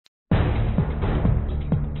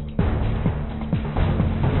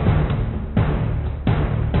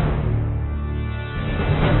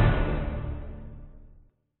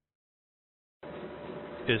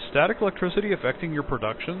Is static electricity affecting your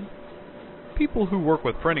production? People who work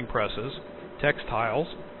with printing presses, textiles,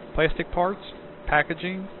 plastic parts,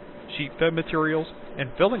 packaging, sheet fed materials, and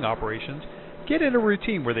filling operations get in a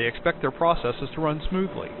routine where they expect their processes to run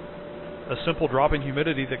smoothly. A simple drop in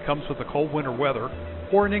humidity that comes with the cold winter weather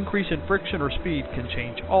or an increase in friction or speed can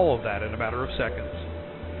change all of that in a matter of seconds.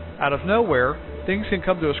 Out of nowhere, things can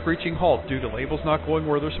come to a screeching halt due to labels not going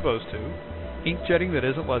where they're supposed to, ink jetting that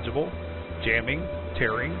isn't legible, jamming,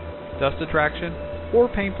 tearing, dust attraction, or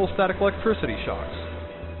painful static electricity shocks.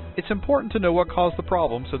 It's important to know what caused the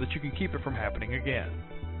problem so that you can keep it from happening again.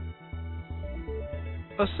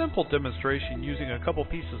 A simple demonstration using a couple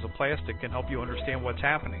pieces of plastic can help you understand what's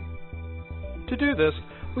happening. To do this,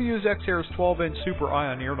 we use Xair's 12-inch Super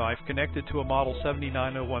Ion ear knife connected to a Model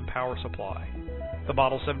 7901 power supply, the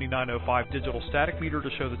Model 7905 digital static meter to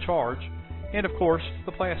show the charge, and of course,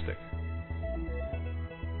 the plastic.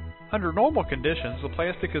 Under normal conditions, the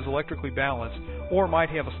plastic is electrically balanced or might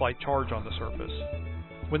have a slight charge on the surface.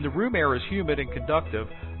 When the room air is humid and conductive,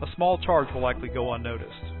 a small charge will likely go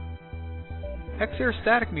unnoticed. Xair's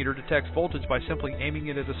static meter detects voltage by simply aiming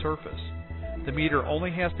it at a surface. The meter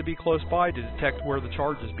only has to be close by to detect where the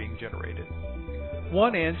charge is being generated.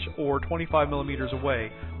 1 inch or 25 millimeters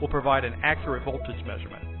away will provide an accurate voltage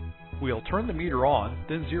measurement. We'll turn the meter on,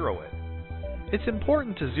 then zero it. It's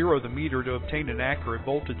important to zero the meter to obtain an accurate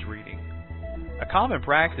voltage reading. A common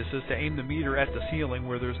practice is to aim the meter at the ceiling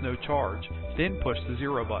where there's no charge, then push the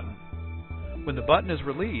zero button. When the button is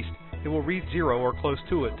released, it will read zero or close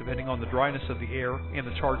to it depending on the dryness of the air and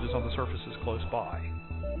the charges on the surfaces close by.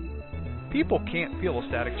 People can't feel a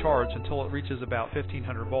static charge until it reaches about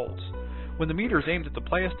 1500 volts. When the meter is aimed at the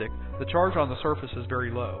plastic, the charge on the surface is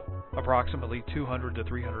very low, approximately 200 to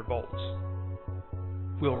 300 volts.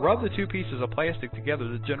 We'll rub the two pieces of plastic together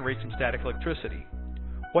to generate some static electricity.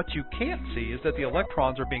 What you can't see is that the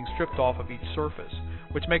electrons are being stripped off of each surface,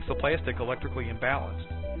 which makes the plastic electrically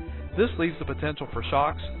imbalanced. This leaves the potential for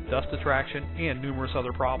shocks, dust attraction, and numerous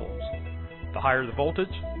other problems. The higher the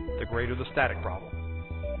voltage, the greater the static problem.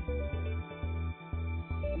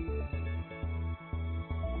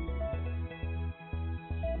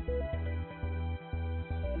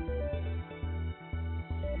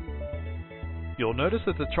 You'll notice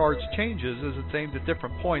that the charge changes as it's aimed at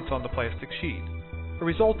different points on the plastic sheet, a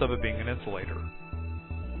result of it being an insulator.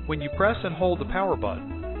 When you press and hold the power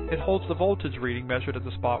button, it holds the voltage reading measured at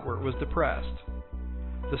the spot where it was depressed.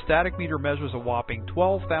 The static meter measures a whopping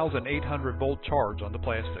 12,800 volt charge on the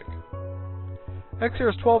plastic.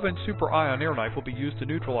 Xair's 12-inch Super Ion air knife will be used to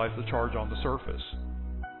neutralize the charge on the surface.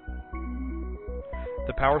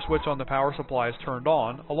 The power switch on the power supply is turned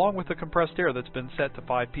on, along with the compressed air that's been set to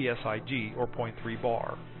 5 psig, or 0.3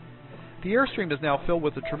 bar. The airstream is now filled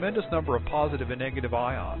with a tremendous number of positive and negative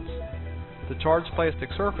ions. The charged plastic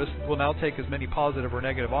surface will now take as many positive or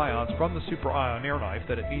negative ions from the Super Ion air knife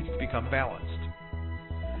that it needs to become balanced.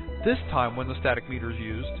 This time, when the static meter is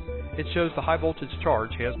used, it shows the high voltage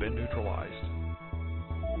charge has been neutralized.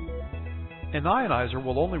 An ionizer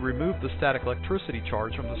will only remove the static electricity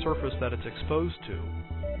charge from the surface that it's exposed to.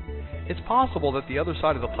 It's possible that the other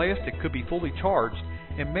side of the plastic could be fully charged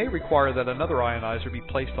and may require that another ionizer be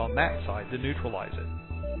placed on that side to neutralize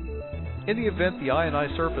it. In the event the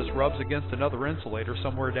ionized surface rubs against another insulator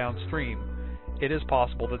somewhere downstream, it is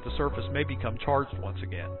possible that the surface may become charged once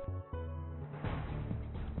again.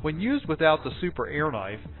 When used without the Super Air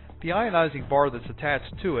Knife, the ionizing bar that's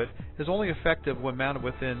attached to it is only effective when mounted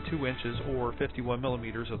within 2 inches or 51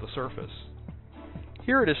 millimeters of the surface.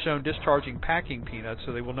 Here it is shown discharging packing peanuts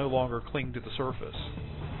so they will no longer cling to the surface.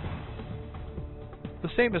 The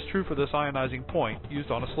same is true for this ionizing point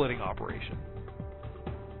used on a slitting operation.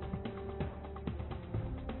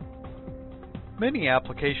 Many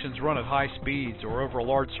applications run at high speeds or over a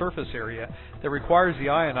large surface area that requires the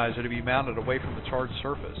ionizer to be mounted away from the charged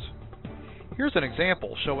surface. Here's an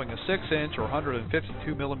example showing a 6-inch or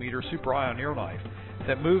 152 millimeter Super Ion air knife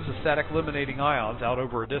that moves the static eliminating ions out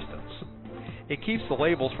over a distance. It keeps the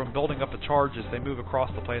labels from building up a charge as they move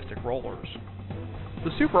across the plastic rollers.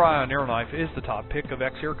 The Super Ion air knife is the top pick of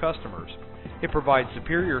Xair customers. It provides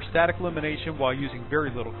superior static elimination while using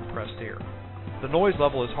very little compressed air. The noise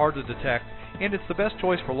level is hard to detect, and it's the best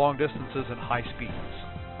choice for long distances and high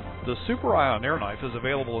speeds. The Super Ion air knife is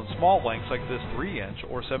available in small lengths like this 3-inch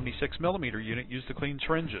or 76 millimeter unit used to clean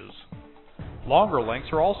syringes. Longer lengths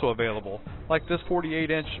are also available, like this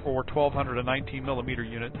 48-inch or 1219 millimeter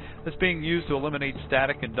unit that's being used to eliminate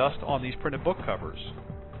static and dust on these printed book covers.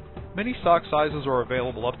 Many stock sizes are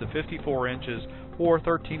available up to 54 inches or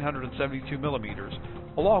 1372 millimeters,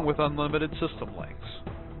 along with unlimited system lengths.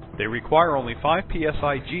 They require only 5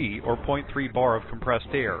 psi or 0.3 bar of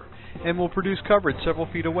compressed air, and will produce coverage several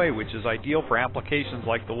feet away, which is ideal for applications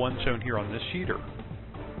like the one shown here on this sheeter.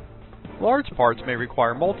 Large parts may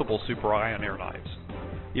require multiple super ion air knives.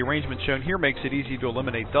 The arrangement shown here makes it easy to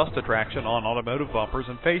eliminate dust attraction on automotive bumpers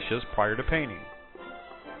and fascias prior to painting.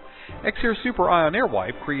 X-Air Super Ion Air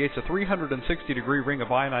Wipe creates a 360-degree ring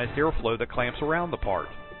of ionized airflow that clamps around the part.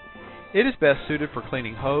 It is best suited for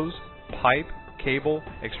cleaning hose, pipe, cable,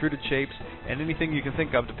 extruded shapes, and anything you can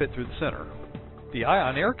think of to fit through the center. The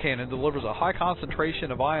Ion Air Cannon delivers a high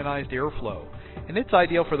concentration of ionized airflow, and it's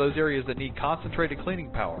ideal for those areas that need concentrated cleaning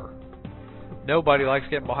power. Nobody likes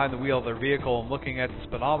getting behind the wheel of their vehicle and looking at the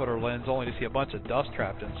speedometer lens only to see a bunch of dust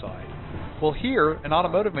trapped inside. Well, here, an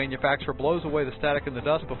automotive manufacturer blows away the static and the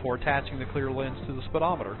dust before attaching the clear lens to the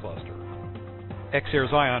speedometer cluster. X-Air's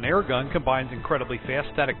Ion Air Gun combines incredibly fast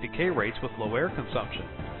static decay rates with low air consumption.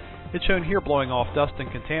 It's shown here blowing off dust and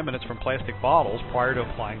contaminants from plastic bottles prior to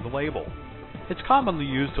applying the label. It's commonly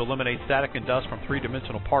used to eliminate static and dust from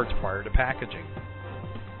three-dimensional parts prior to packaging.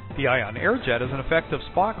 The Ion Air Jet is an effective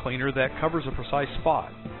spot cleaner that covers a precise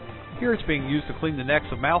spot. Here it's being used to clean the necks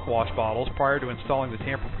of mouthwash bottles prior to installing the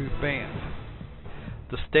tamper-proof band.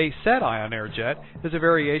 The Stay Set Ion Air Jet is a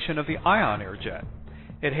variation of the Ion Air Jet.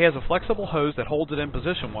 It has a flexible hose that holds it in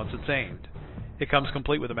position once it's aimed. It comes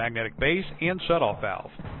complete with a magnetic base and shutoff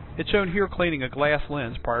valve. It's shown here cleaning a glass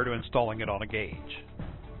lens prior to installing it on a gauge.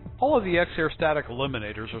 All of the X-Air static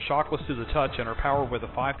eliminators are shockless to the touch and are powered with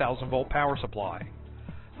a 5,000 volt power supply.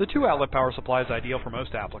 The 2-outlet power supply is ideal for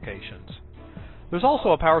most applications. There's also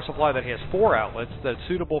a power supply that has 4 outlets that's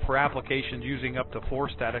suitable for applications using up to 4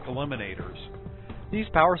 static eliminators. These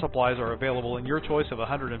power supplies are available in your choice of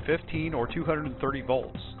 115 or 230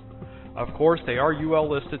 volts. Of course, they are UL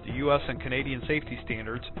listed to US and Canadian safety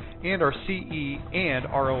standards and are CE and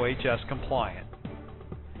ROHS compliant.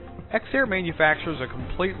 X-Air manufactures a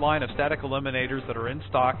complete line of static eliminators that are in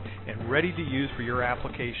stock and ready to use for your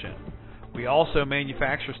application. We also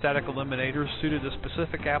manufacture static eliminators suited to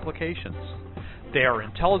specific applications. They are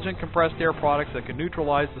intelligent compressed air products that can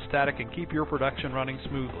neutralize the static and keep your production running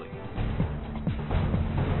smoothly.